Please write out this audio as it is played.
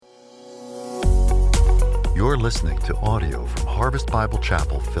You're listening to audio from Harvest Bible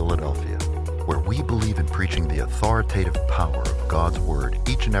Chapel, Philadelphia, where we believe in preaching the authoritative power of God's Word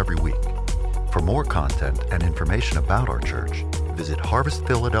each and every week. For more content and information about our church, visit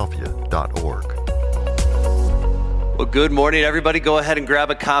harvestphiladelphia.org. Well, good morning, everybody. Go ahead and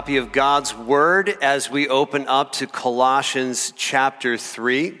grab a copy of God's Word as we open up to Colossians chapter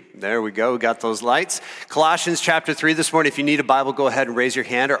 3. There we go. We got those lights. Colossians chapter 3 this morning. If you need a Bible, go ahead and raise your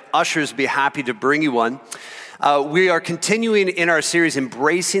hand. Our ushers will be happy to bring you one. We are continuing in our series,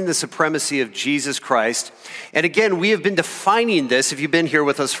 Embracing the Supremacy of Jesus Christ. And again, we have been defining this. If you've been here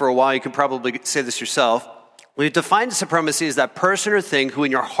with us for a while, you can probably say this yourself. We've defined supremacy as that person or thing who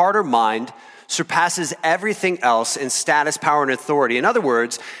in your heart or mind surpasses everything else in status, power, and authority. In other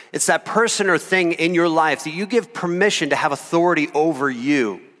words, it's that person or thing in your life that you give permission to have authority over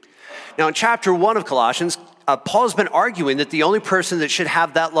you. Now, in chapter 1 of Colossians, Paul's been arguing that the only person that should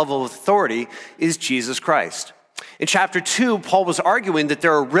have that level of authority is Jesus Christ. In chapter 2, Paul was arguing that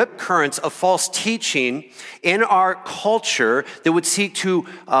there are rip currents of false teaching in our culture that would seek to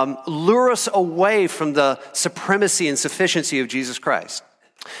lure us away from the supremacy and sufficiency of Jesus Christ.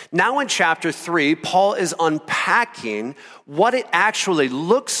 Now in chapter 3, Paul is unpacking what it actually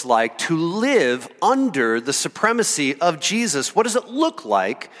looks like to live under the supremacy of Jesus. What does it look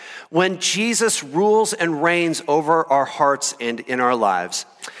like when Jesus rules and reigns over our hearts and in our lives?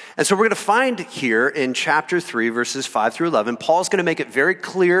 And so we're going to find here in chapter 3, verses 5 through 11, Paul's going to make it very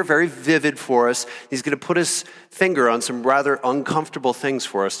clear, very vivid for us. He's going to put his finger on some rather uncomfortable things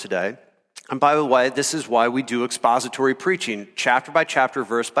for us today. And by the way, this is why we do expository preaching, chapter by chapter,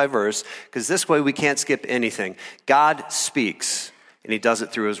 verse by verse, because this way we can't skip anything. God speaks, and he does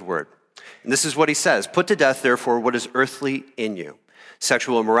it through his word. And this is what he says: "Put to death, therefore, what is earthly in you: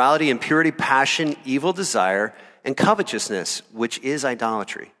 sexual immorality, impurity, passion, evil desire, and covetousness, which is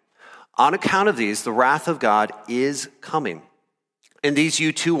idolatry. On account of these, the wrath of God is coming. And these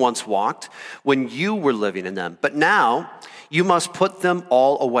you too once walked when you were living in them. But now you must put them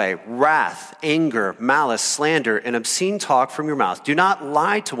all away: wrath, anger, malice, slander, and obscene talk from your mouth. Do not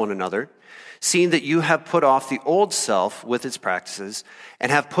lie to one another, seeing that you have put off the old self with its practices,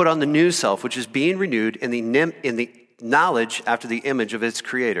 and have put on the new self, which is being renewed in the knowledge after the image of its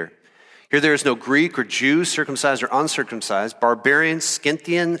creator. Here there is no Greek or Jew, circumcised or uncircumcised, barbarian,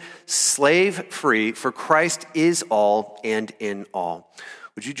 Scythian, slave free, for Christ is all and in all."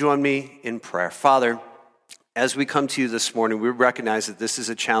 Would you join me in prayer? Father, as we come to you this morning, we recognize that this is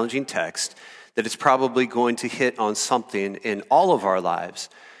a challenging text, that it's probably going to hit on something in all of our lives.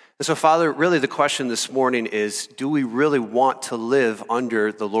 And so, Father, really the question this morning is, do we really want to live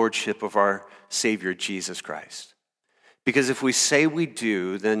under the lordship of our Savior, Jesus Christ? Because if we say we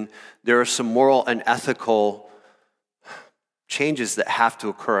do, then there are some moral and ethical changes that have to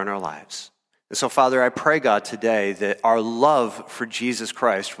occur in our lives. And so, Father, I pray, God, today that our love for Jesus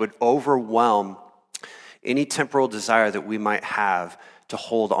Christ would overwhelm any temporal desire that we might have to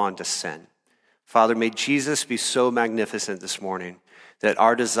hold on to sin. Father, may Jesus be so magnificent this morning that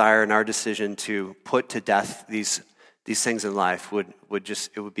our desire and our decision to put to death these things in life would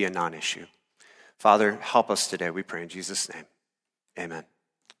be a non-issue. Father, help us today, we pray in Jesus' name. Amen.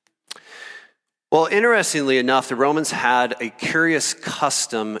 Well, interestingly enough, the Romans had a curious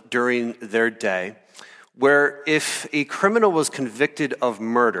custom during their day where if a criminal was convicted of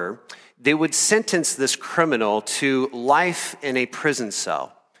murder, they would sentence this criminal to life in a prison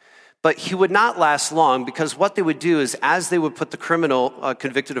cell. But he would not last long, because what they would do is, as they would put the criminal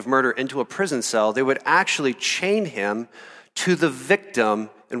convicted of murder into a prison cell, they would actually chain him to the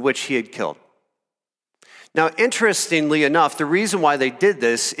victim in which he had killed. Now, interestingly enough, the reason why they did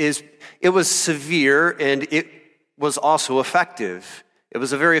this is it was severe and it was also effective. It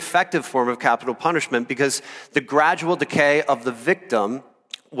was a very effective form of capital punishment because the gradual decay of the victim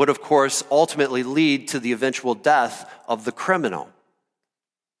would, of course, ultimately lead to the eventual death of the criminal.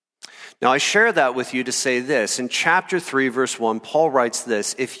 Now, I share that with you to say this. In chapter 3, verse 1, Paul writes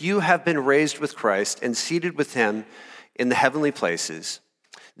this: "If you have been raised with Christ and seated with him in the heavenly places,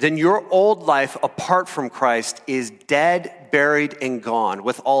 then your old life apart from Christ is dead, buried, and gone,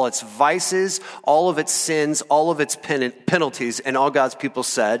 with all its vices, all of its sins, all of its penalties." And all God's people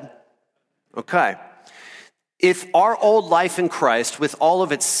said, okay. If our old life in Christ, with all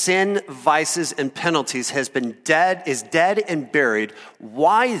of its sin, vices, and penalties, is dead and buried,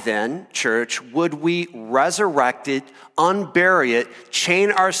 why then, church, would we resurrect it, unbury it,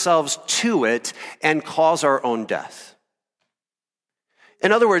 chain ourselves to it, and cause our own death?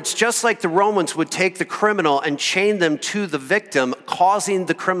 In other words, just like the Romans would take the criminal and chain them to the victim, causing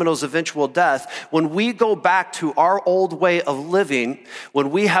the criminal's eventual death, when we go back to our old way of living, when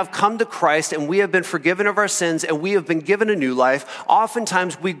we have come to Christ and we have been forgiven of our sins and we have been given a new life,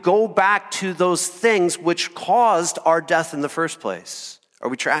 oftentimes we go back to those things which caused our death in the first place. Are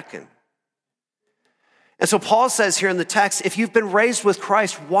we tracking? And so Paul says here in the text, if you've been raised with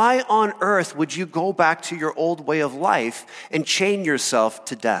Christ, why on earth would you go back to your old way of life and chain yourself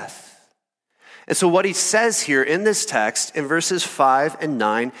to death? And so what he says here in this text, in verses 5 and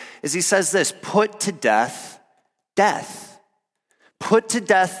 9, is he says this: put to death, death. Put to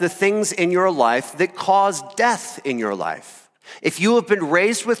death the things in your life that cause death in your life. If you have been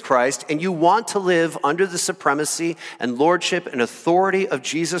raised with Christ and you want to live under the supremacy and lordship and authority of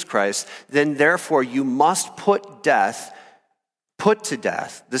Jesus Christ, then therefore you must put to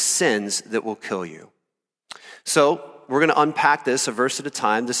death the sins that will kill you. So we're going to unpack this a verse at a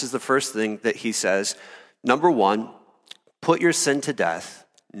time. This is the first thing that he says. Number one, put your sin to death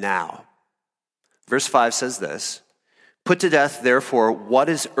now. Verse 5 says this: put to death, therefore, what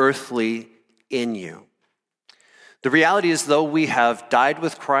is earthly in you. The reality is, though we have died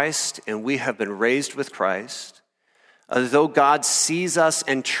with Christ and we have been raised with Christ, though God sees us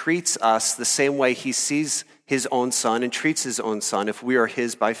and treats us the same way he sees his own son and treats his own son if we are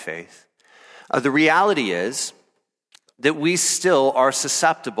his by faith, the reality is that we still are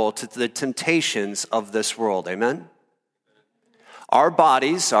susceptible to the temptations of this world. Amen? Our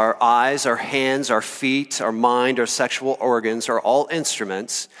bodies, our eyes, our hands, our feet, our mind, our sexual organs are all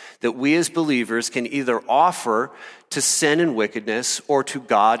instruments that we as believers can either offer to sin and wickedness or to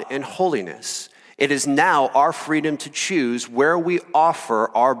God and holiness. It is now our freedom to choose where we offer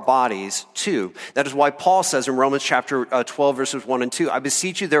our bodies to. That is why Paul says in Romans chapter 12, verses 1 and 2, I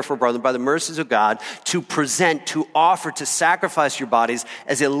beseech you therefore, brethren, by the mercies of God, to present, to offer, to sacrifice your bodies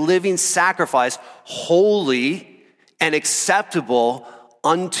as a living sacrifice, holy and acceptable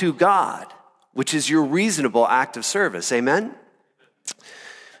unto God, which is your reasonable act of service. Amen?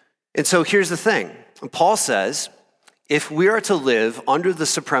 And so here's the thing. Paul says, if we are to live under the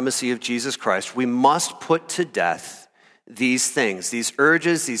supremacy of Jesus Christ, we must put to death these things, these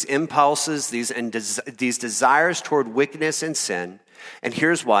urges, these impulses, these desires toward wickedness and sin. And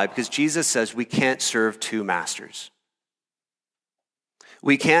here's why: because Jesus says we can't serve two masters.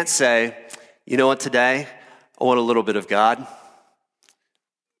 We can't say, you know what, today I want a little bit of God,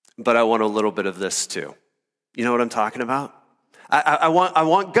 but I want a little bit of this too. You know what I'm talking about? I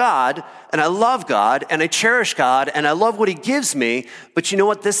want God, and I love God, and I cherish God, and I love what he gives me, but you know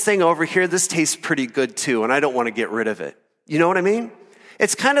what? This thing over here, this tastes pretty good too, and I don't want to get rid of it. You know what I mean?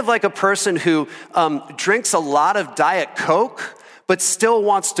 It's kind of like a person who drinks a lot of Diet Coke, but still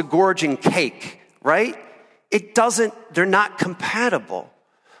wants to gorge in cake, right? They're not compatible.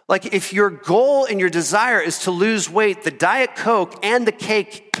 Like if your goal and your desire is to lose weight, the Diet Coke and the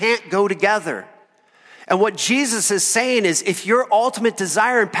cake can't go together. And what Jesus is saying is, if your ultimate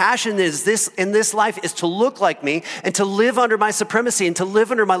desire and passion is this in this life is to look like me and to live under my supremacy and to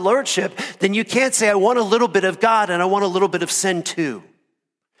live under my lordship, then you can't say, I want a little bit of God and I want a little bit of sin too.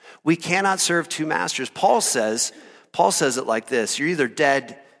 We cannot serve two masters. Paul says it like this: you're either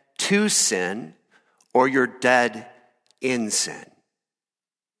dead to sin or you're dead in sin.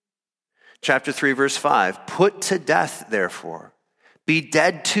 Chapter 3, verse 5, put to death, therefore, be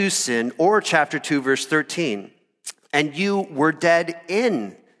dead to sin, or chapter 2, verse 13, and you were dead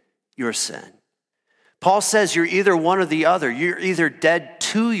in your sin. Paul says you're either one or the other. You're either dead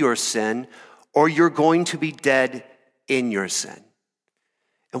to your sin or you're going to be dead in your sin.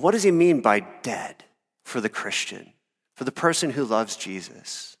 And what does he mean by dead for the Christian, for the person who loves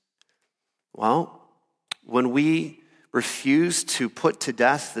Jesus? Well, when we refuse to put to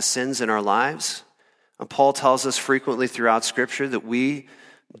death the sins in our lives, and Paul tells us frequently throughout Scripture that we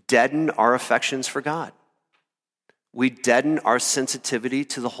deaden our affections for God. We deaden our sensitivity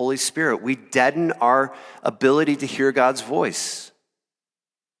to the Holy Spirit. We deaden our ability to hear God's voice.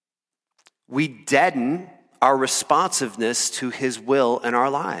 We deaden our responsiveness to his will in our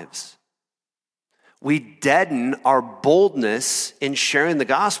lives. We deaden our boldness in sharing the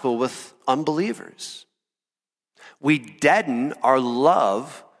gospel with unbelievers. We deaden our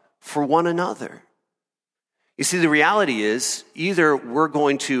love for one another. You see, the reality is either we're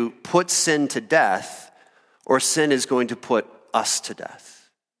going to put sin to death or sin is going to put us to death.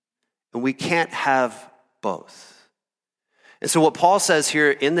 And we can't have both. And so what Paul says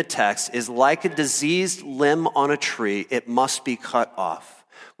here in the text is, like a diseased limb on a tree, it must be cut off.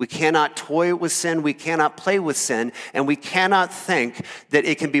 We cannot toy with sin, we cannot play with sin, and we cannot think that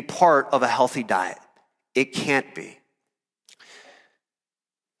it can be part of a healthy diet. It can't be.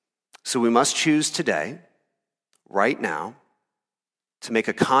 So we must choose today, right now, to make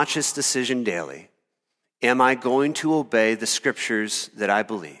a conscious decision daily. Am I going to obey the scriptures that I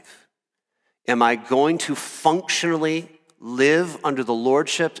believe? Am I going to functionally live under the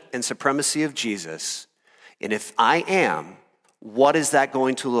lordship and supremacy of Jesus? And if I am, what is that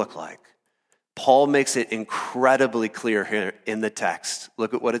going to look like? Paul makes it incredibly clear here in the text.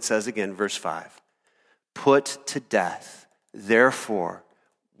 Look at what it says again, verse 5. Put to death, therefore,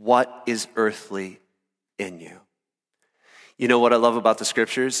 what is earthly in you. You know what I love about the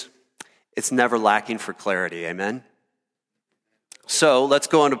scriptures? It's never lacking for clarity, amen? So let's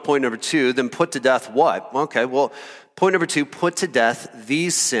go on to point number 2, then put to death what? Okay, well, point number 2, put to death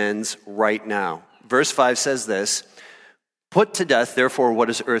these sins right now. Verse 5 says this, put to death, therefore, what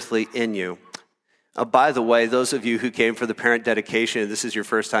is earthly in you. By the way, those of you who came for the parent dedication, this is your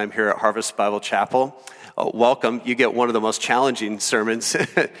first time here at Harvest Bible Chapel, welcome. You get one of the most challenging sermons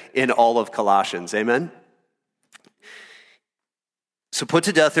in all of Colossians, amen? So put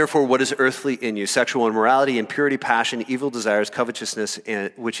to death, therefore, what is earthly in you, sexual immorality, impurity, passion, evil desires, covetousness,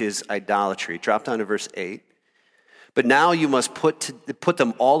 which is idolatry. Drop down to verse 8. But now you must put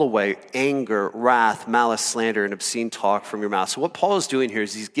them all away, anger, wrath, malice, slander, and obscene talk from your mouth. So what Paul is doing here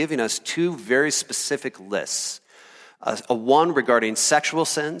is he's giving us 2 very specific lists. One regarding sexual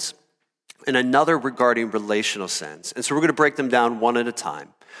sins and another regarding relational sins. And so we're going to break them down one at a time.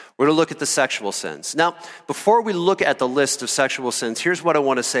 We're going to look at the sexual sins. Now, before we look at the list of sexual sins, here's what I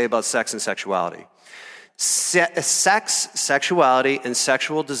want to say about sex and sexuality. Sex, sexuality, and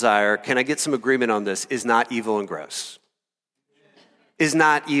sexual desire, can I get some agreement on this, is not evil and gross. Is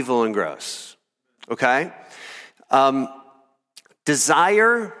not evil and gross, okay?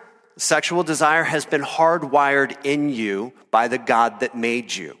 Desire, sexual desire has been hardwired in you by the God that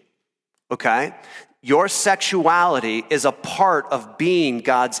made you, okay? Your sexuality is a part of being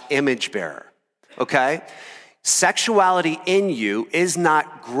God's image bearer, okay? Sexuality in you is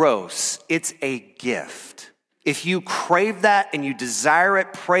not gross, it's a gift. If you crave that and you desire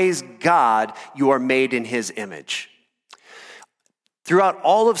it, praise God, you are made in his image. Throughout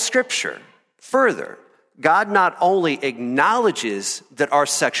all of Scripture, further, God not only acknowledges that our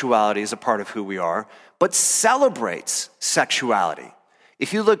sexuality is a part of who we are, but celebrates sexuality.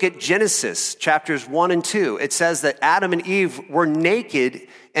 If you look at Genesis chapters 1 and 2, it says that Adam and Eve were naked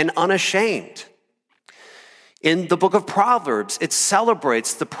and unashamed. In the book of Proverbs, it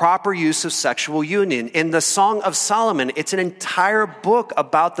celebrates the proper use of sexual union. In the Song of Solomon, it's an entire book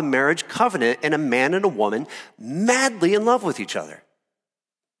about the marriage covenant and a man and a woman madly in love with each other.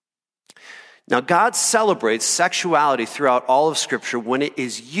 Now, God celebrates sexuality throughout all of Scripture when it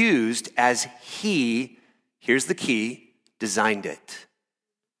is used as he, here's the key, designed it.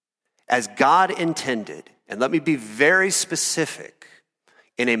 As God intended, and let me be very specific,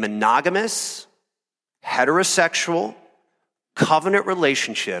 in a monogamous, heterosexual, covenant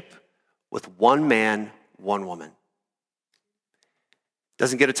relationship with one man, one woman.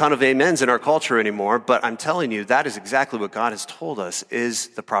 Doesn't get a ton of amens in our culture anymore, but I'm telling you, that is exactly what God has told us is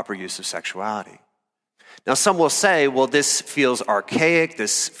the proper use of sexuality. Now, some will say, well, this feels archaic,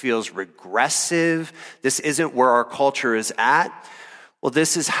 this feels regressive, this isn't where our culture is at. Well,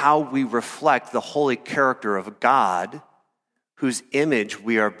 this is how we reflect the holy character of God whose image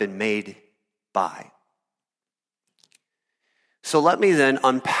we have been made by. So let me then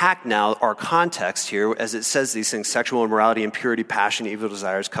unpack now our context here as it says these things, sexual immorality, impurity, passion, evil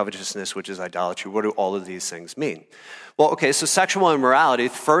desires, covetousness, which is idolatry. What do all of these things mean? Well, okay, so sexual immorality,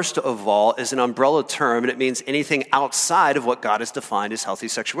 first of all, is an umbrella term, and it means anything outside of what God has defined as healthy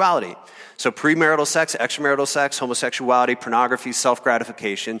sexuality. So premarital sex, extramarital sex, homosexuality, pornography,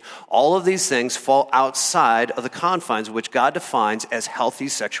 self-gratification, all of these things fall outside of the confines of which God defines as healthy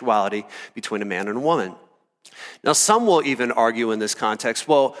sexuality between a man and a woman. Now, some will even argue in this context,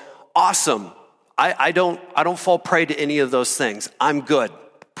 well, awesome. I don't fall prey to any of those things. I'm good.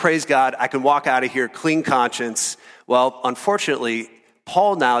 Praise God. I can walk out of here, clean conscience. Well, unfortunately,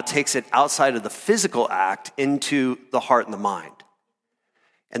 Paul now takes it outside of the physical act into the heart and the mind.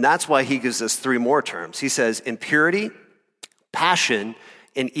 And that's why he gives us 3 more terms. He says impurity, passion,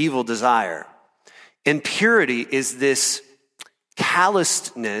 and evil desire. Impurity is this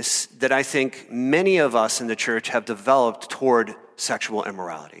callousness that I think many of us in the church have developed toward sexual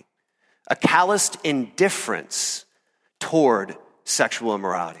immorality. A calloused indifference toward sexual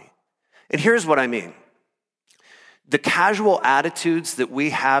immorality. And here's what I mean. The casual attitudes that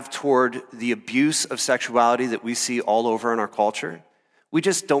we have toward the abuse of sexuality that we see all over in our culture, we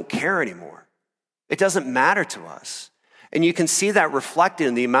just don't care anymore. It doesn't matter to us. And you can see that reflected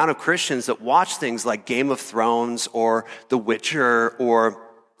in the amount of Christians that watch things like Game of Thrones or The Witcher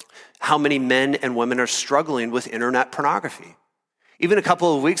or how many men and women are struggling with internet pornography. Even a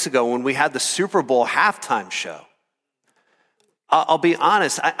couple of weeks ago when we had the Super Bowl halftime show, I'll be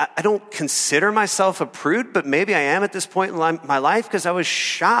honest, I don't consider myself a prude, but maybe I am at this point in my life because I was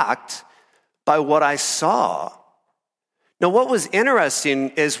shocked by what I saw. Now, what was interesting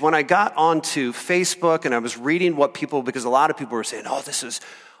is when I got onto Facebook and I was reading what people, because a lot of people were saying, oh, this is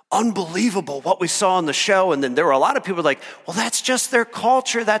unbelievable what we saw on the show. And then there were a lot of people like, well, that's just their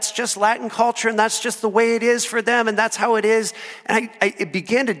culture. That's just Latin culture. And that's just the way it is for them. And that's how it is. And it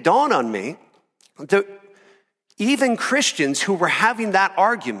began to dawn on me that even Christians who were having that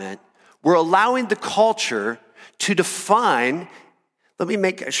argument were allowing the culture to define, let me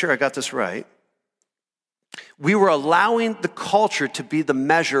make sure I got this right. We were allowing the culture to be the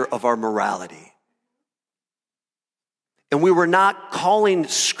measure of our morality. And we were not calling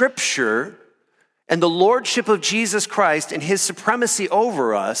Scripture and the lordship of Jesus Christ and his supremacy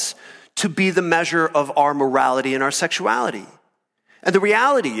over us to be the measure of our morality and our sexuality. And the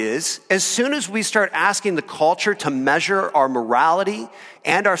reality is, as soon as we start asking the culture to measure our morality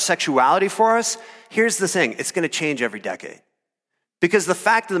and our sexuality for us, here's the thing, it's going to change every decade. Because the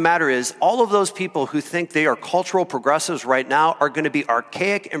fact of the matter is, all of those people who think they are cultural progressives right now are going to be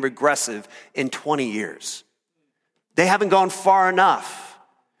archaic and regressive in 20 years. They haven't gone far enough.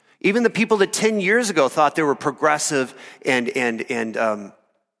 Even the people that 10 years ago thought they were progressive and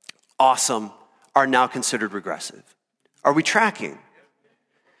awesome are now considered regressive. Are we tracking?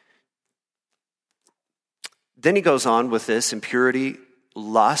 Then he goes on with this: impurity,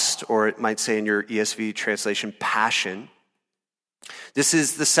 lust, or it might say in your ESV translation, passion. This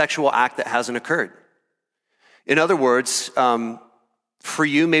is the sexual act that hasn't occurred. In other words, for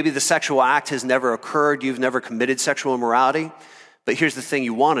you, maybe the sexual act has never occurred. You've never committed sexual immorality. But here's the thing,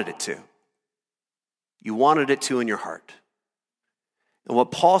 you wanted it to. You wanted it to in your heart. And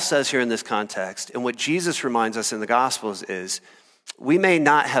what Paul says here in this context, and what Jesus reminds us in the Gospels is, we may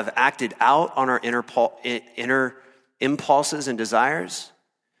not have acted out on our inner impulses and desires,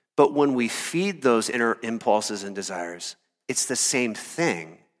 but when we feed those inner impulses and desires, it's the same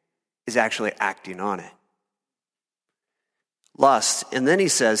thing as actually acting on it. Lust, and then he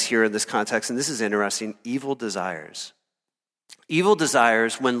says here in this context, and this is interesting, evil desires. Evil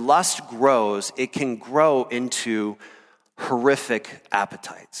desires, when lust grows, it can grow into horrific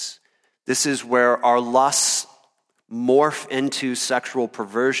appetites. This is where our lusts morph into sexual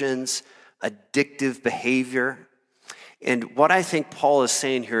perversions, addictive behavior. And what I think Paul is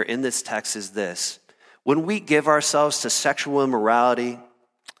saying here in this text is this: when we give ourselves to sexual immorality,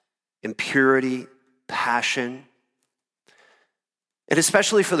 impurity, passion, and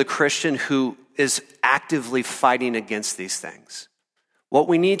especially for the Christian who is actively fighting against these things, what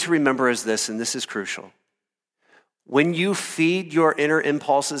we need to remember is this, and this is crucial. When you feed your inner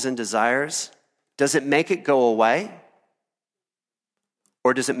impulses and desires, does it make it go away?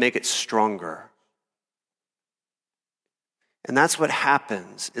 Or does it make it stronger? And that's what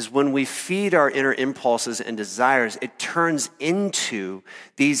happens, is when we feed our inner impulses and desires, it turns into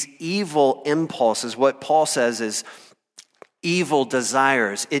these evil impulses. What Paul says is evil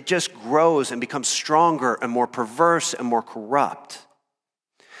desires. It just grows and becomes stronger and more perverse and more corrupt.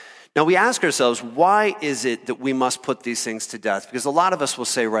 Now we ask ourselves, why is it that we must put these things to death? Because a lot of us will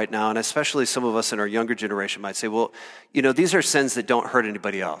say right now, and especially some of us in our younger generation might say, well, these are sins that don't hurt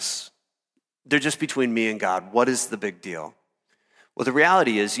anybody else. They're just between me and God. What is the big deal? Well, the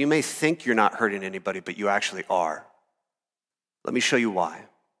reality is you may think you're not hurting anybody, but you actually are. Let me show you why.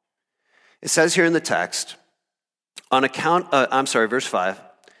 It says here in the text, verse 5,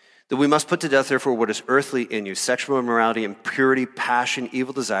 that we must put to death, therefore, what is earthly in you: sexual immorality, impurity, passion,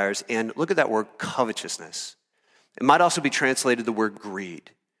 evil desires, and look at that word, covetousness. It might also be translated the word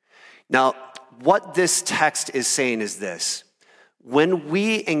greed. Now, what this text is saying is this: when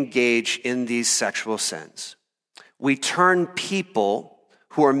we engage in these sexual sins, we turn people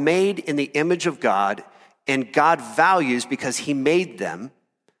who are made in the image of God and God values because he made them,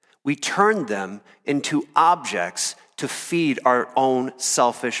 we turn them into objects to feed our own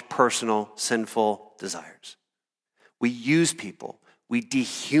selfish, personal, sinful desires. We use people. We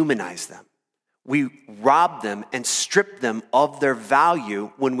dehumanize them. We rob them and strip them of their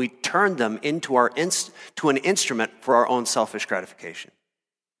value when we turn them into to an instrument for our own selfish gratification.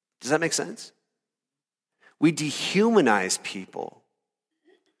 Does that make sense? We dehumanize people.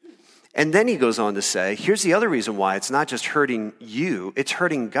 And then he goes on to say, here's the other reason why it's not just hurting you, it's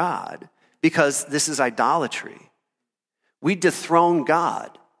hurting God, because this is idolatry. We dethrone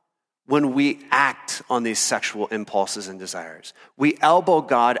God. when we act on these sexual impulses and desires. We elbow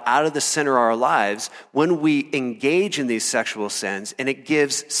God out of the center of our lives when we engage in these sexual sins, and it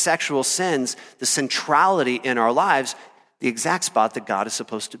gives sexual sins the centrality in our lives, the exact spot that God is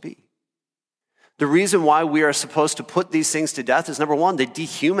supposed to be. The reason why we are supposed to put these things to death is, number one, they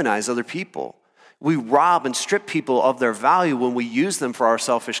dehumanize other people. We rob and strip people of their value when we use them for our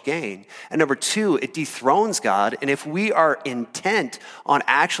selfish gain. And number two, it dethrones God. And if we are intent on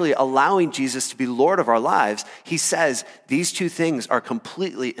actually allowing Jesus to be Lord of our lives, he says these two things are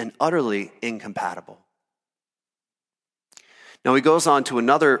completely and utterly incompatible. Now he goes on to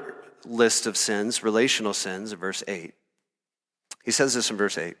another list of sins, relational sins, in verse 8. He says this in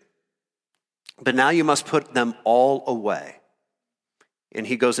verse 8. But now you must put them all away. And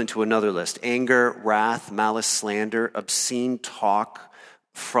he goes into another list: anger, wrath, malice, slander, obscene talk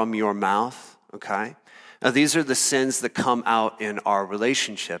from your mouth, okay? Now these are the sins that come out in our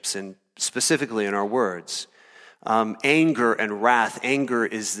relationships and specifically in our words. Anger and wrath. Anger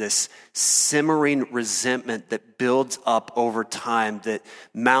is this simmering resentment that builds up over time, that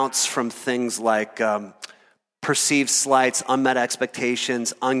mounts from things like perceived slights, unmet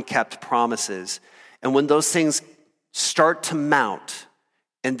expectations, unkept promises. And when those things start to mount,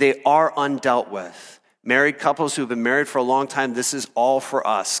 and they are undealt with. Married couples who have been married for a long time, this is all for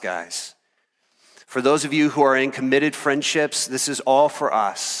us, guys. For those of you who are in committed friendships, this is all for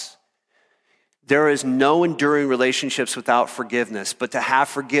us. There is no enduring relationships without forgiveness, but to have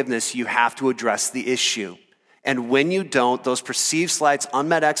forgiveness, you have to address the issue. And when you don't, those perceived slights,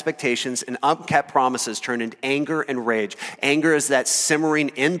 unmet expectations, and unkept promises turn into anger and rage. Anger is that simmering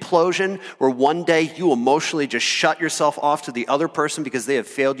implosion where one day you emotionally just shut yourself off to the other person because they have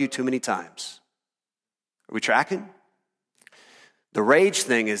failed you too many times. Are we tracking? The rage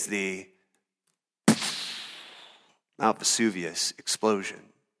thing is the Mount Vesuvius explosion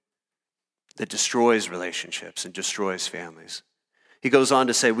that destroys relationships and destroys families. He goes on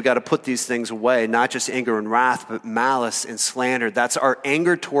to say we got to put these things away, not just anger and wrath, but malice and slander. That's our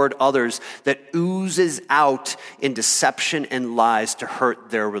anger toward others that oozes out in deception and lies to hurt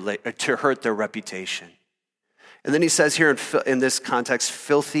their reputation. And then he says here in this context,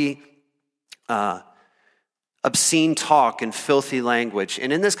 filthy, obscene talk and filthy language.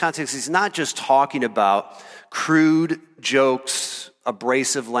 And in this context, he's not just talking about crude jokes,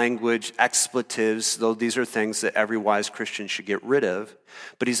 abrasive language, expletives, though these are things that every wise Christian should get rid of.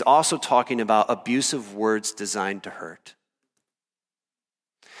 But he's also talking about abusive words designed to hurt.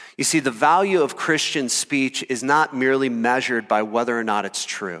 You see, the value of Christian speech is not merely measured by whether or not it's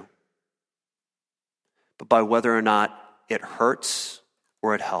true, but by whether or not it hurts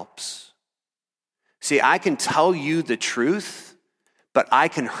or it helps. See, I can tell you the truth, but I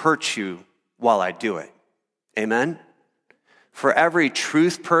can hurt you while I do it. Amen? For every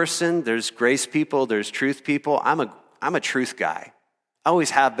truth person, there's grace people, there's truth people. I'm a truth guy. I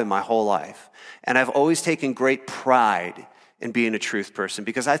always have been my whole life. And I've always taken great pride in being a truth person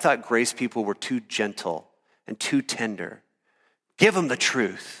because I thought grace people were too gentle and too tender. Give them the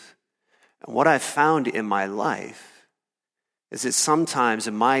truth. And what I've found in my life is that sometimes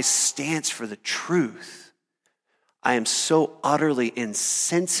in my stance for the truth, I am so utterly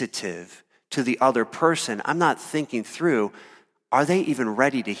insensitive to the other person. I'm not thinking through, are they even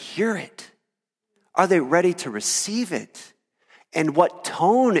ready to hear it? Are they ready to receive it? And what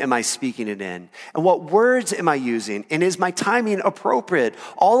tone am I speaking it in? And what words am I using? And is my timing appropriate?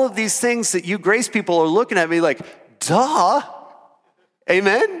 All of these things that you grace people are looking at me like, duh.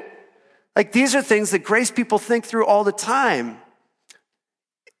 Amen? Like these are things that grace people think through all the time.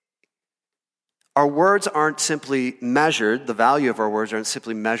 Our words aren't simply measured, the value of our words aren't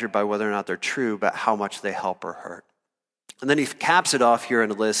simply measured by whether or not they're true, but how much they help or hurt. And then he caps it off here in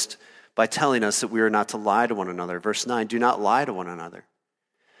a list by telling us that we are not to lie to one another. Verse 9, do not lie to one another.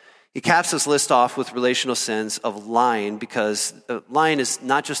 He caps this list off with relational sins of lying because lying is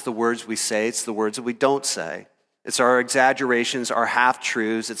not just the words we say, it's the words that we don't say. It's our exaggerations, our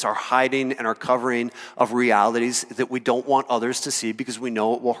half-truths, it's our hiding and our covering of realities that we don't want others to see because we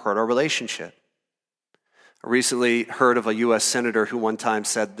know it will hurt our relationship. I recently heard of a U.S. senator who one time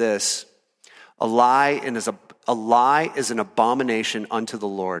said this, a lie is an abomination unto the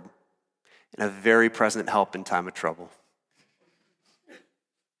Lord and a very present help in time of trouble.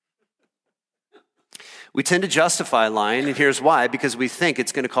 We tend to justify lying, and here's why, because we think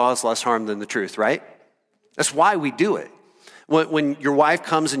it's going to cause less harm than the truth, right? That's why we do it. When your wife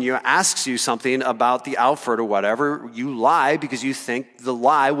comes and asks you something about the outfit or whatever, you lie because you think the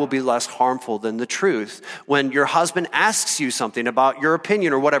lie will be less harmful than the truth. When your husband asks you something about your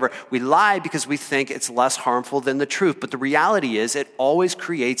opinion or whatever, we lie because we think it's less harmful than the truth. But the reality is it always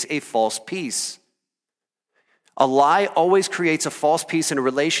creates a false peace. A lie always creates a false peace in a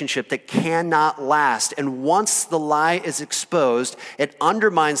relationship that cannot last. And once the lie is exposed, it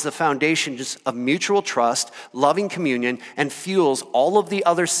undermines the foundations of mutual trust, loving communion, and fuels all of the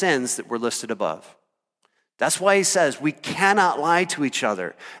other sins that were listed above. That's why he says we cannot lie to each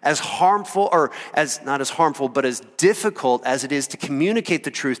other. As harmful, or as not as harmful, but as difficult as it is to communicate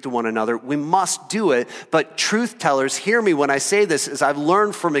the truth to one another, we must do it. But truth tellers, hear me when I say this, as I've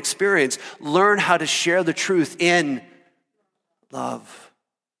learned from experience, learn how to share the truth in love.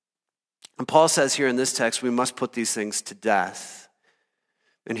 And Paul says here in this text, we must put these things to death.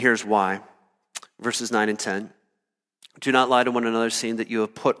 And here's why. Verses 9 and 10. Do not lie to one another, seeing that you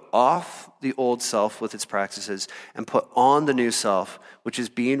have put off the old self with its practices and put on the new self, which is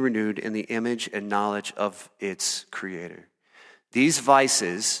being renewed in the image and knowledge of its creator. These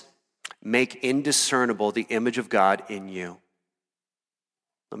vices make indiscernible the image of God in you.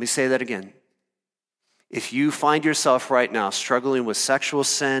 Let me say that again. If you find yourself right now struggling with sexual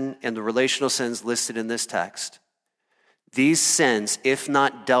sin and the relational sins listed in this text, these sins, if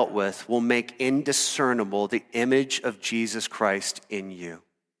not dealt with, will make indiscernible the image of Jesus Christ in you.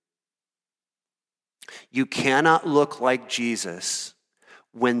 You cannot look like Jesus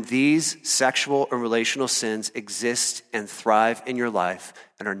when these sexual and relational sins exist and thrive in your life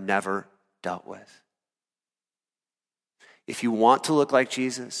and are never dealt with. If you want to look like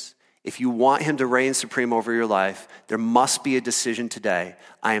Jesus, if you want him to reign supreme over your life, there must be a decision today.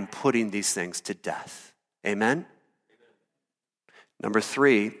 I am putting these things to death. Amen? Number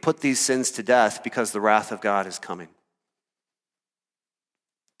 3, put these sins to death because the wrath of God is coming.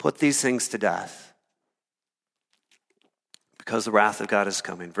 Put these things to death because the wrath of God is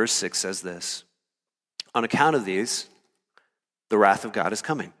coming. Verse 6 says this, on account of these, the wrath of God is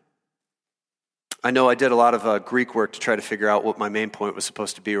coming. I know I did a lot of Greek work to try to figure out what my main point was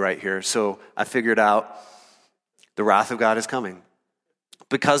supposed to be right here. So I figured out the wrath of God is coming.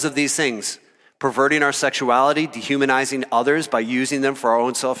 Because of these things, perverting our sexuality, dehumanizing others by using them for our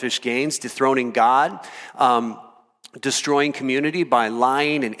own selfish gains, dethroning God, destroying community by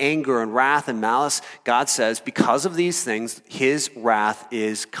lying and anger and wrath and malice. God says, because of these things, his wrath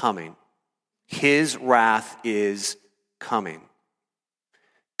is coming. His wrath is coming.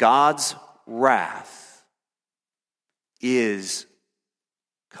 God's wrath is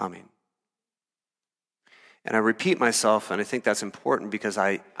coming. And I repeat myself, and I think that's important because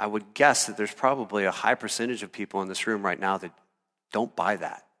I would guess that there's probably a high percentage of people in this room right now that don't buy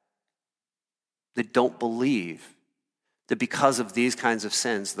that. That don't believe that because of these kinds of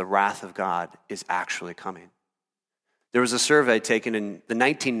sins, the wrath of God is actually coming. There was a survey taken in the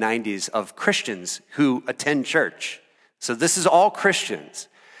 1990s of Christians who attend church. So this is all Christians.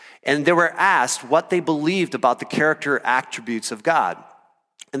 And they were asked what they believed about the character attributes of God.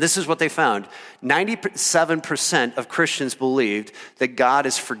 And this is what they found. 97% of Christians believed that God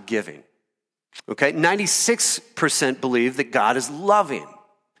is forgiving. Okay, 96% believed that God is loving.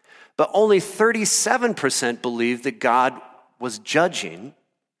 But only 37% believed that God was judging,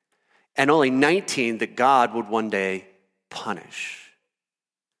 and only 19% that God would one day punish.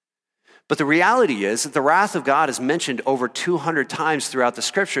 But the reality is that the wrath of God is mentioned over 200 times throughout the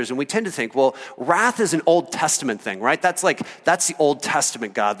scriptures, and we tend to think, well, wrath is an Old Testament thing, right? That's the Old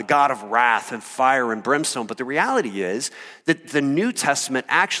Testament God, the God of wrath and fire and brimstone. But the reality is that the New Testament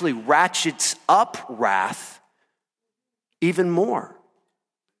actually ratchets up wrath even more.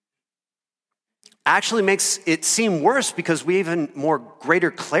 Actually makes it seem worse because we have even more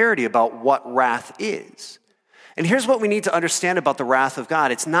greater clarity about what wrath is. And here's what we need to understand about the wrath of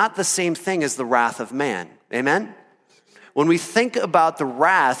God. It's not the same thing as the wrath of man. Amen? When we think about the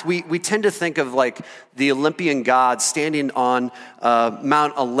wrath, we tend to think of like the Olympian gods standing on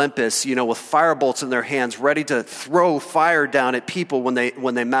Mount Olympus, with fire bolts in their hands, ready to throw fire down at people when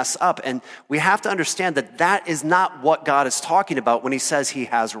they mess up. And we have to understand that that is not what God is talking about when he says he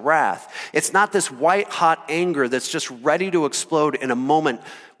has wrath. It's not this white-hot anger that's just ready to explode in a moment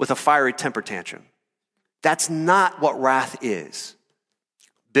with a fiery temper tantrum. That's not what wrath is.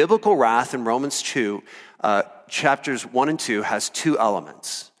 Biblical wrath in Romans 2, chapters 1 and 2, has 2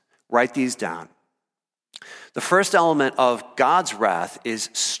 elements. Write these down. The first element of God's wrath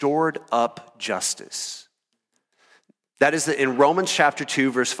is stored up justice. That is that in Romans chapter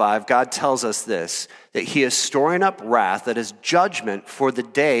 2, verse 5, God tells us this, that he is storing up wrath, that is judgment for the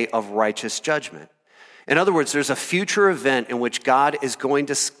day of righteous judgment. In other words, there's a future event in which God is going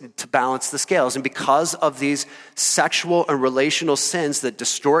to balance the scales. And because of these sexual and relational sins that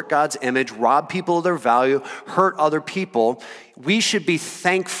distort God's image, rob people of their value, hurt other people, we should be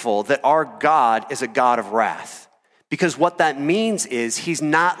thankful that our God is a God of wrath. Because what that means is he's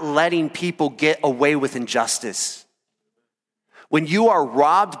not letting people get away with injustice. When you are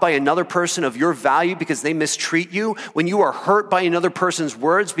robbed by another person of your value because they mistreat you, when you are hurt by another person's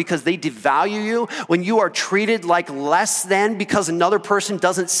words because they devalue you, when you are treated like less than because another person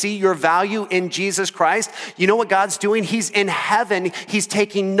doesn't see your value in Jesus Christ, you know what God's doing? He's in heaven, he's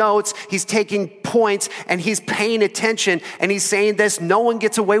taking notes, he's taking points, and he's paying attention, and he's saying this: no one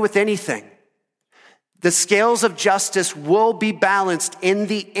gets away with anything. The scales of justice will be balanced in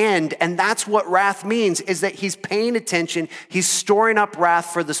the end, and that's what wrath means, is that he's paying attention, he's storing up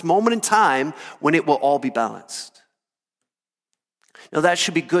wrath for this moment in time when it will all be balanced. Now that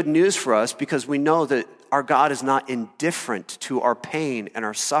should be good news for us, because we know that our God is not indifferent to our pain and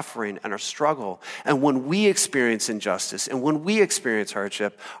our suffering and our struggle. And when we experience injustice and when we experience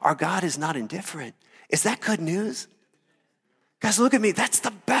hardship, our God is not indifferent. Is that good news? Guys, look at me. That's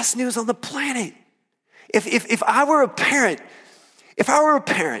the best news on the planet. If I were a parent, and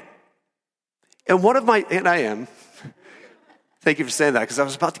I am, thank you for saying that, because I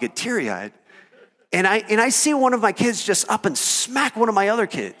was about to get teary-eyed, and I see one of my kids just up and smack one of my other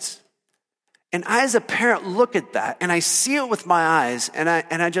kids, and I as a parent look at that, and I see it with my eyes, and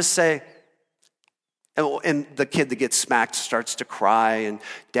I just say, and the kid that gets smacked starts to cry, and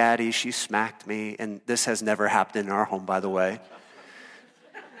Daddy, she smacked me, and this has never happened in our home, by the way.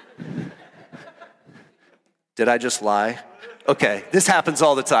 Did I just lie? Okay, this happens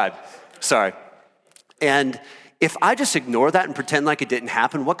all the time. Sorry. And if I just ignore that and pretend like it didn't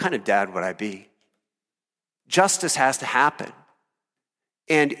happen, what kind of dad would I be? Justice has to happen.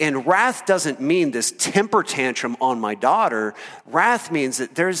 And wrath doesn't mean this temper tantrum on my daughter. Wrath means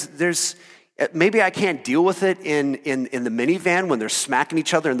that there's maybe I can't deal with it in the minivan when they're smacking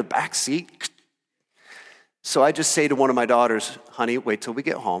each other in the back seat. So I just say to one of my daughters, honey, wait till we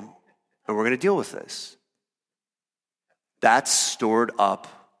get home, and we're going to deal with this. That's stored up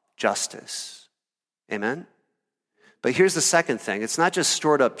justice. Amen? But here's the second thing. It's not just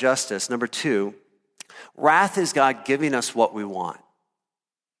stored up justice. Number 2, wrath is God giving us what we want.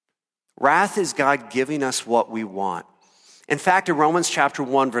 Wrath is God giving us what we want. In fact, in Romans chapter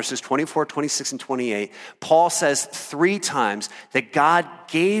 1, verses 24, 26, and 28, Paul says 3 times that God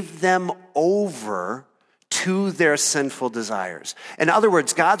gave them over to their sinful desires. In other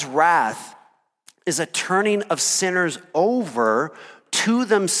words, God's wrath is a turning of sinners over to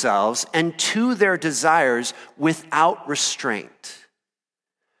themselves and to their desires without restraint.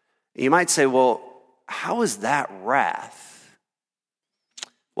 You might say, well, how is that wrath?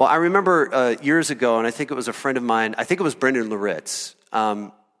 Well, I remember years ago, and I think it was a friend of mine, I think it was Brendan Loritz.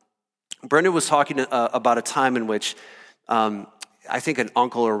 Brendan was talking about a time in which I think an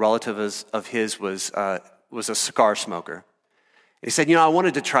uncle or relative of his was a cigar smoker. He said, I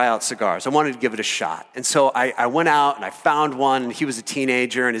wanted to try out cigars. I wanted to give it a shot. And so I went out and I found one, and he was a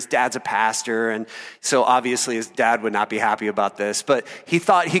teenager and his dad's a pastor. And so obviously his dad would not be happy about this, but he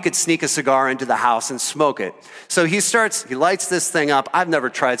thought he could sneak a cigar into the house and smoke it. So he lights this thing up. I've never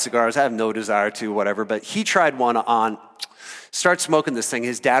tried cigars. I have no desire to, whatever, but he tried one on, starts smoking this thing.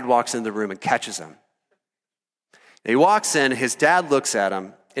 His dad walks in the room and catches him. And he walks in, his dad looks at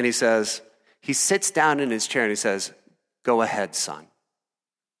him and he sits down in his chair and he says, go ahead, son.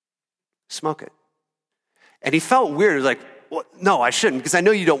 Smoke it. And he felt weird. He was like, well, no, I shouldn't, because I know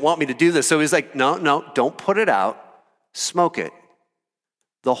you don't want me to do this. So he's like, no, don't put it out. Smoke it.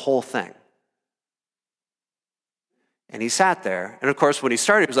 The whole thing. And he sat there. And of course, when he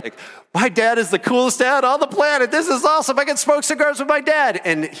started, he was like, my dad is the coolest dad on the planet. This is awesome. I can smoke cigars with my dad.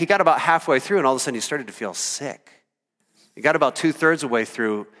 And he got about halfway through, and all of a sudden he started to feel sick. He got about 2/3 of the way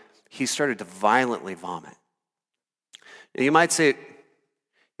through. He started to violently vomit. Now, you might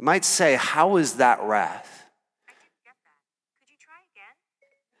say, how is that wrath? I didn't get that. Could you try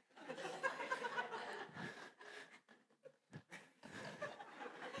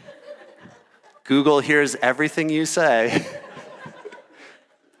again? Google hears everything you say.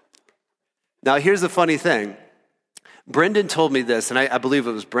 Now, here's the funny thing. Brendan told me this, and I believe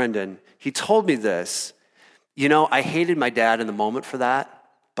it was Brendan. He told me this. I hated my dad in the moment for that,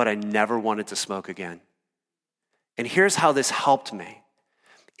 but I never wanted to smoke again. And here's how this helped me.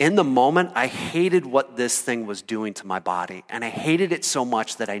 in the moment, I hated what this thing was doing to my body. And I hated it so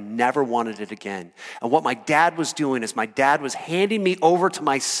much that I never wanted it again. And what my dad was doing is my dad was handing me over to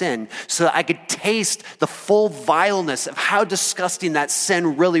my sin so that I could taste the full vileness of how disgusting that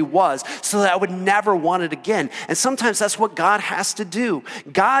sin really was, so that I would never want it again. And sometimes that's what God has to do.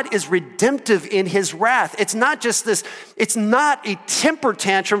 God is redemptive in his wrath. It's not just this, it's not a temper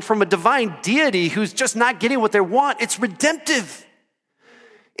tantrum from a divine deity who's just not getting what they want. It's redemptive.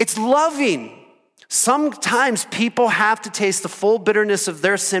 It's loving. Sometimes people have to taste the full bitterness of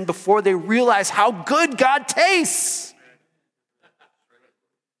their sin before they realize how good God tastes.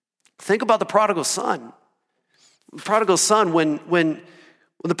 Think about the prodigal son. The prodigal son, when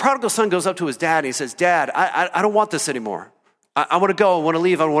the prodigal son goes up to his dad and he says, Dad, I don't want this anymore. I want to go, I want to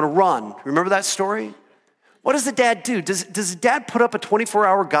leave, I want to run. Remember that story? What does the dad do? Does the dad put up a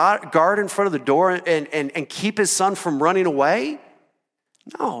 24-hour guard in front of the door and keep his son from running away?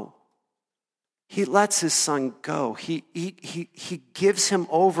 No. He lets his son go. He gives him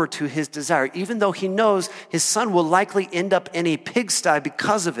over to his desire. Even though he knows his son will likely end up in a pigsty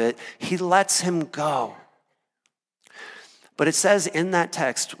because of it, he lets him go. But it says in that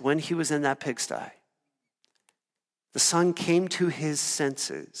text, when he was in that pigsty, the son came to his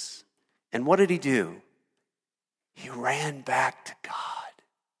senses. And what did he do? He ran back to God.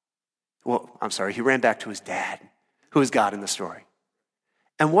 He ran back to his dad, who is God in the story.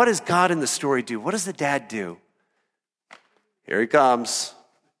 And what does God in the story do? What does the dad do? Here he comes.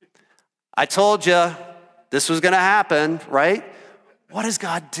 I told you this was going to happen, right? What does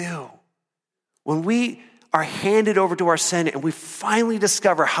God do? When we are handed over to our sin and we finally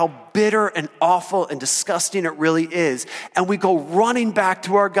discover how bitter and awful and disgusting it really is, and we go running back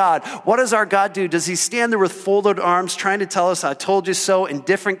to our God, what does our God do? Does he stand there with folded arms trying to tell us, I told you so,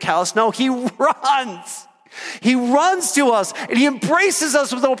 indifferent, callous? No, he runs. He runs to us and he embraces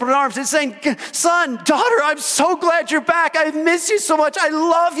us with open arms and saying, son, daughter, I'm so glad you're back. I miss you so much. I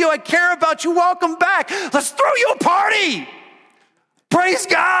love you. I care about you. Welcome back. Let's throw you a party. Praise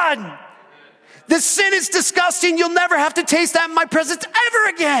God. This sin is disgusting. You'll never have to taste that in my presence ever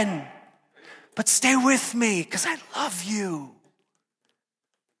again. But stay with me because I love you.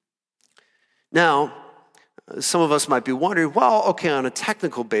 Now, some of us might be wondering, well, okay, on a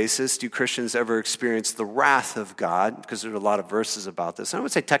technical basis, do Christians ever experience the wrath of God? Because there's a lot of verses about this. And I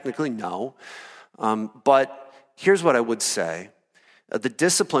would say technically no. But here's what I would say. The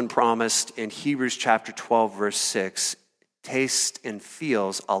discipline promised in Hebrews chapter 12, verse 6, tastes and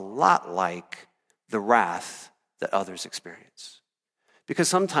feels a lot like the wrath that others experience. Because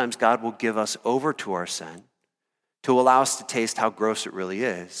sometimes God will give us over to our sin to allow us to taste how gross it really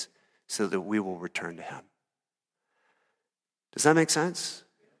is so that we will return to him. Does that make sense?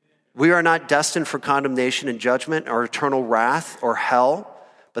 We are not destined for condemnation and judgment or eternal wrath or hell,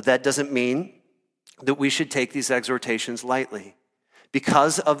 but that doesn't mean that we should take these exhortations lightly.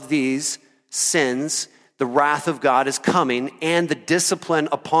 Because of these sins, the wrath of God is coming and the discipline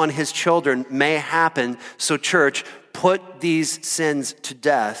upon his children may happen. So church, put these sins to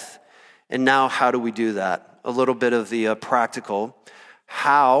death. And now how do we do that? A little bit of the practical.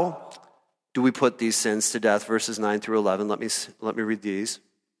 How do we put these sins to death? Verses 9 through 11. Let me read these.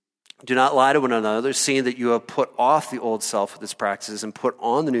 Do not lie to one another, seeing that you have put off the old self with its practices and put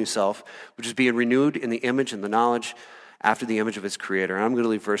on the new self, which is being renewed in the image and the knowledge after the image of its creator. And I'm going to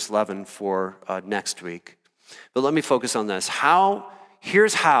leave verse 11 for next week. But let me focus on this.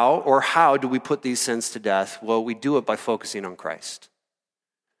 Here's how do we put these sins to death? Well, we do it by focusing on Christ.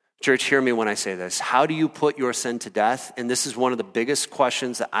 Church, hear me when I say this. How do you put your sin to death? And this is one of the biggest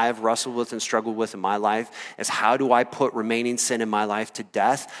questions that I've wrestled with and struggled with in my life, is how do I put remaining sin in my life to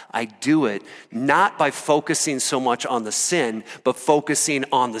death? I do it not by focusing so much on the sin, but focusing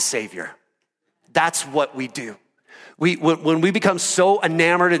on the Savior. That's what we do. When we become so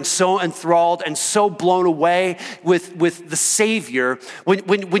enamored and so enthralled and so blown away with the Savior,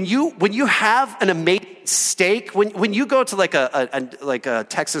 when you have an amazing steak, when you go to like a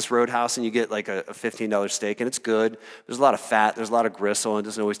Texas Roadhouse and you get like a $15 steak and it's good, there's a lot of fat, there's a lot of gristle, and it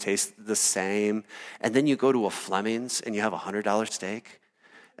doesn't always taste the same. And then you go to a Fleming's and you have a $100 steak,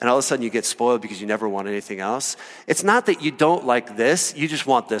 and all of a sudden you get spoiled because you never want anything else. It's not that you don't like this, you just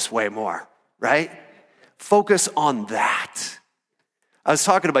want this way more, right? Focus on that. I was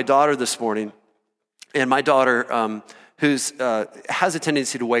talking to my daughter this morning, and my daughter, who's has a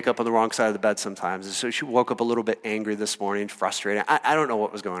tendency to wake up on the wrong side of the bed sometimes. And so she woke up a little bit angry this morning, frustrated. I don't know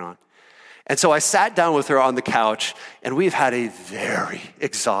what was going on. And so I sat down with her on the couch, and we've had a very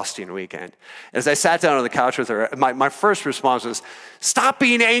exhausting weekend. As I sat down on the couch with her, my first response was, stop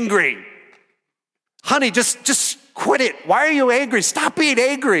being angry. Honey, just Quit it. Why are you angry? Stop being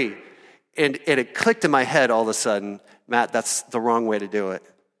angry. And it clicked in my head all of a sudden, Matt, that's the wrong way to do it.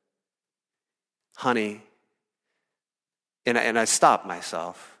 Honey, and I stopped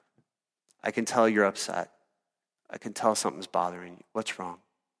myself. I can tell you're upset. I can tell something's bothering you. What's wrong?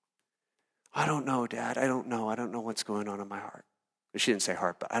 I don't know, Dad. I don't know. I don't know what's going on in my heart. She didn't say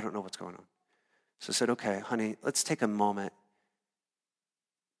heart, but I don't know what's going on. So I said, okay, honey, let's take a moment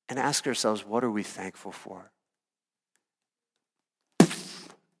and ask ourselves, what are we thankful for?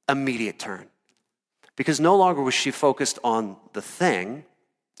 Immediate turn. Because no longer was she focused on the thing,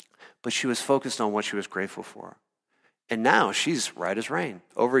 but she was focused on what she was grateful for. And now she's right as rain.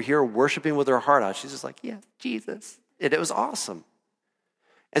 Over here worshiping with her heart out. She's just like, yeah, Jesus. And it was awesome.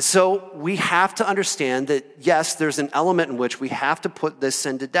 And so we have to understand that, yes, there's an element in which we have to put this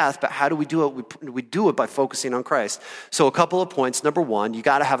sin to death, but how do we do it? We do it by focusing on Christ. So a couple of points. Number one, you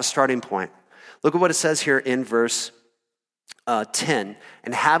got to have a starting point. Look at what it says here in verse 10.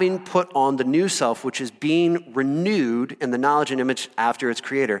 And having put on the new self, which is being renewed in the knowledge and image after its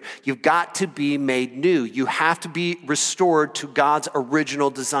creator. You've got to be made new. You have to be restored to God's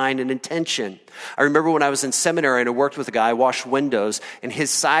original design and intention. I remember when I was in seminary and I worked with a guy, I washed windows, and his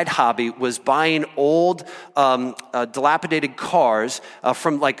side hobby was buying old, dilapidated cars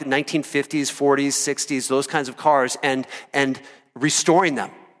from like 1950s, 40s, 60s, those kinds of cars, and restoring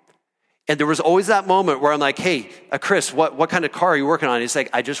them. And there was always that moment where I'm like, hey, Chris, what kind of car are you working on? He's like,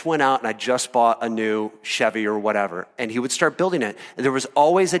 I just went out and I just bought a new Chevy or whatever. And he would start building it. And there was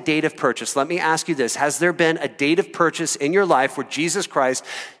always a date of purchase. Let me ask you this. Has there been a date of purchase in your life where Jesus Christ,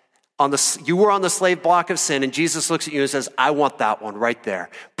 you were on the slave block of sin, and Jesus looks at you and says, I want that one right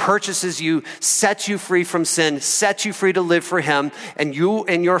there. Purchases you, sets you free from sin, sets you free to live for him, and you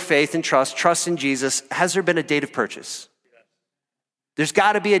in your faith and trust in Jesus. Has there been a date of purchase? There's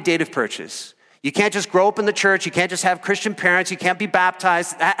got to be a date of purchase. You can't just grow up in the church. You can't just have Christian parents. You can't be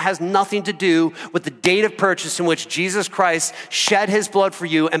baptized. That has nothing to do with the date of purchase in which Jesus Christ shed his blood for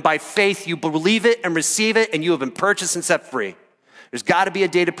you, and by faith you believe it and receive it, and you have been purchased and set free. There's got to be a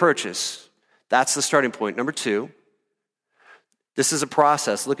date of purchase. That's the starting point. Number two, this is a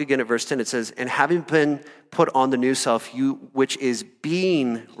process. Look again at verse 10. It says, and having been put on the new self, you which is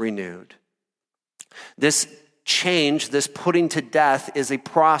being renewed. This change, this putting to death, is a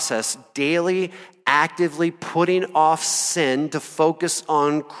process, daily, actively putting off sin to focus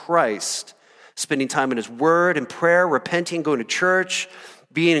on Christ, spending time in his word and prayer, repenting, going to church,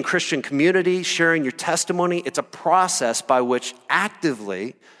 being in Christian community, sharing your testimony. It's a process by which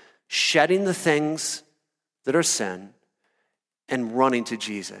actively shedding the things that are sin and running to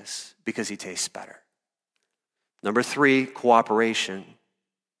Jesus because he tastes better. Number three, cooperation.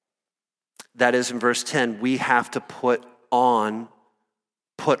 That is, in verse 10, we have to put off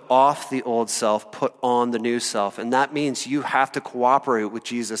the old self, put on the new self. And that means you have to cooperate with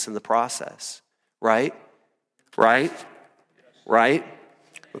Jesus in the process, right? Right?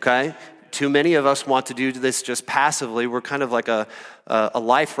 Okay? Too many of us want to do this just passively. We're kind of like a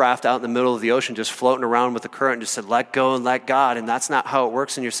life raft out in the middle of the ocean, just floating around with the current, and just said, let go and let God. And that's not how it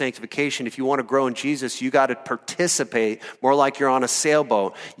works in your sanctification. If you want to grow in Jesus, you got to participate more like you're on a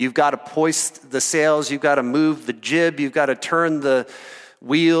sailboat. You've got to hoist the sails. You've got to move the jib. You've got to turn the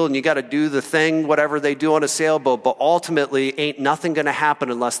wheel, and you got to do the thing, whatever they do on a sailboat. But ultimately, ain't nothing going to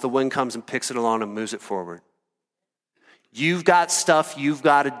happen unless the wind comes and picks it along and moves it forward. You've got stuff you've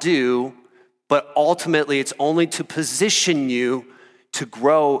got to do, but ultimately it's only to position you to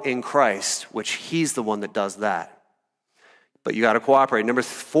grow in Christ, which he's the one that does that. But you got to cooperate. Number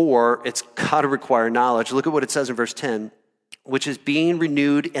four, it's got to require knowledge. Look at what it says in verse 10, which is being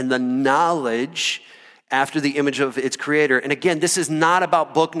renewed in the knowledge after the image of its creator. And again, this is not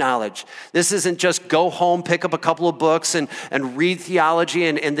about book knowledge. This isn't just go home, pick up a couple of books and read theology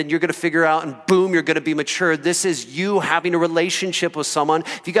and then you're going to figure out and boom, you're going to be mature. This is you having a relationship with someone.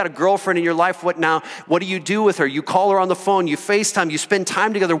 If you got a girlfriend in your life, what do you do with her? You call her on the phone, you FaceTime, you spend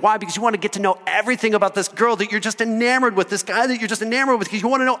time together. Why? Because you want to get to know everything about this girl that you're just enamored with, this guy that you're just enamored with, because you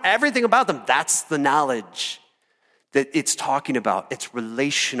want to know everything about them. That's the knowledge that it's talking about. It's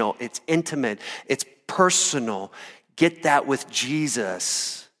relational, it's intimate, it's personal. Get that with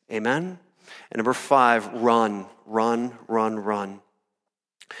Jesus. Amen? And number five, run.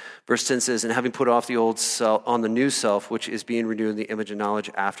 Verse 10 says, and having put off the old self on the new self, which is being renewed in the image and knowledge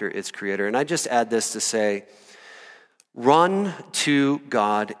after its creator. And I just add this to say, run to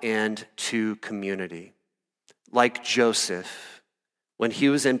God and to community. Like Joseph, when he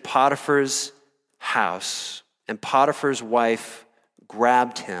was in Potiphar's house and Potiphar's wife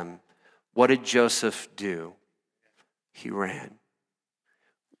grabbed him, what did Joseph do? He ran.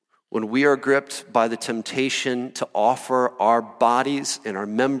 When we are gripped by the temptation to offer our bodies and our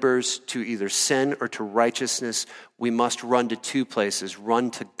members to either sin or to righteousness, we must run to two places: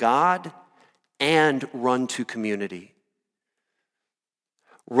 run to God and run to community.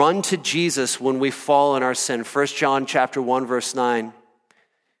 Run to Jesus when we fall in our sin. 1 John chapter 1, verse 9.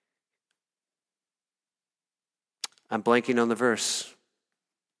 I'm blanking on the verse.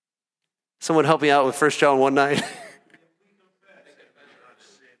 Someone help me out with 1 John 1:9.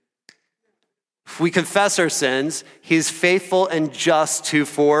 If we confess our sins, he's faithful and just to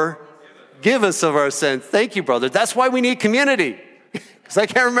forgive us of our sins. Thank you, brother. That's why we need community, because I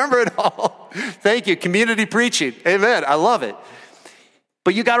can't remember it all. Thank you. Community preaching. Amen. I love it.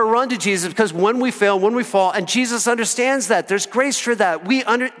 But you got to run to Jesus, because when we fail, when we fall, and Jesus understands that. There's grace for that.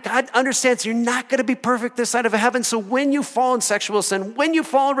 God understands you're not going to be perfect this side of heaven. So when you fall in sexual sin, when you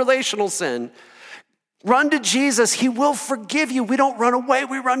fall in relational sin, run to Jesus. He will forgive you. We don't run away.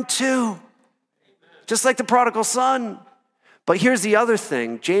 We run to. Just like the prodigal son. But here's the other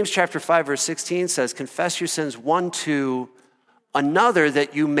thing. James chapter 5, verse 16 says, confess your sins one to another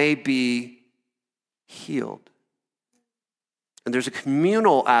that you may be healed. And there's a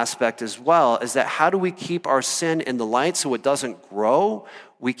communal aspect as well, is that how do we keep our sin in the light so it doesn't grow?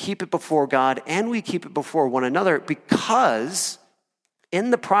 We keep it before God and we keep it before one another, because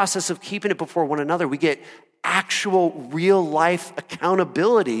in the process of keeping it before one another, we get actual real life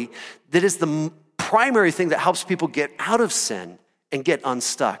accountability that is the primary thing that helps people get out of sin and get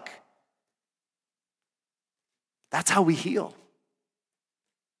unstuck. That's how we heal.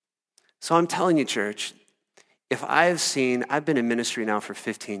 So I'm telling you, church, if I've been in ministry now for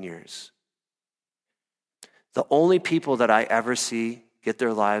 15 years. The only people that I ever see get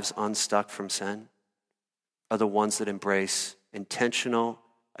their lives unstuck from sin are the ones that embrace intentional,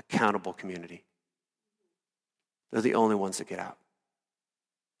 accountable community. They're the only ones that get out.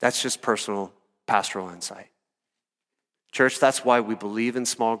 That's just personal pastoral insight. Church, that's why we believe in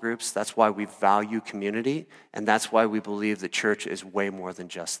small groups. That's why we value community. And that's why we believe that church is way more than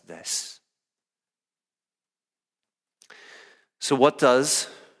just this. So what does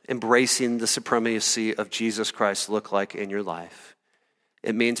embracing the supremacy of Jesus Christ look like in your life?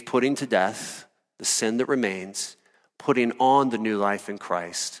 It means putting to death the sin that remains, putting on the new life in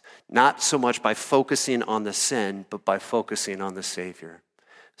Christ, not so much by focusing on the sin, but by focusing on the Savior.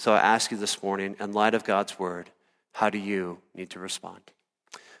 So I ask you this morning, in light of God's word, how do you need to respond?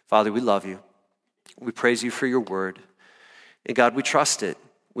 Father, we love you. We praise you for your word. And God, we trust it.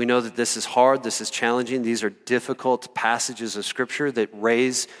 We know that this is hard, this is challenging. These are difficult passages of Scripture that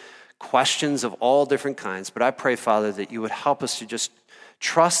raise questions of all different kinds. But I pray, Father, that you would help us to just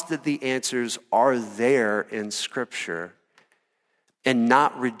trust that the answers are there in Scripture and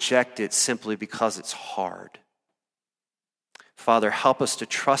not reject it simply because it's hard. Father, help us to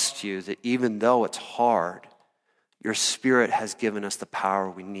trust you that even though it's hard, your Spirit has given us the power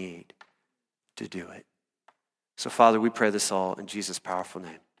we need to do it. So, Father, we pray this all in Jesus' powerful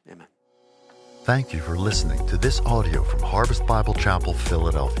name. Amen. Thank you for listening to this audio from Harvest Bible Chapel,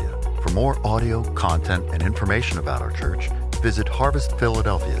 Philadelphia. For more audio, content, and information about our church, visit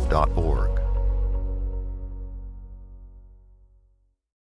harvestphiladelphia.org.